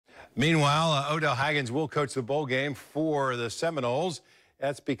Meanwhile, Odell Haggins will coach the bowl game for the Seminoles.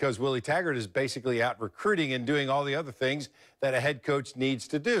 That's because Willie Taggart is basically out recruiting and doing all the other things that a head coach needs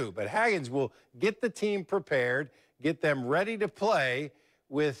to do. But Haggins will get the team prepared, get them ready to play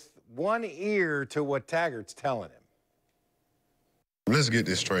with one ear to what Taggart's telling him. Let's get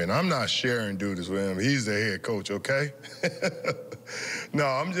this straight. I'm not sharing duties with him. He's the head coach, okay? No,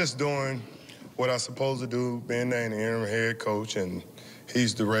 I'm just doing what I'm supposed to do, being the interim head coach, and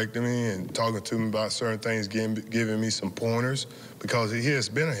he's directing me and talking to me about certain things, giving me some pointers, because he has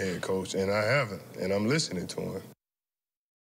been a head coach, and I haven't, and I'm listening to him.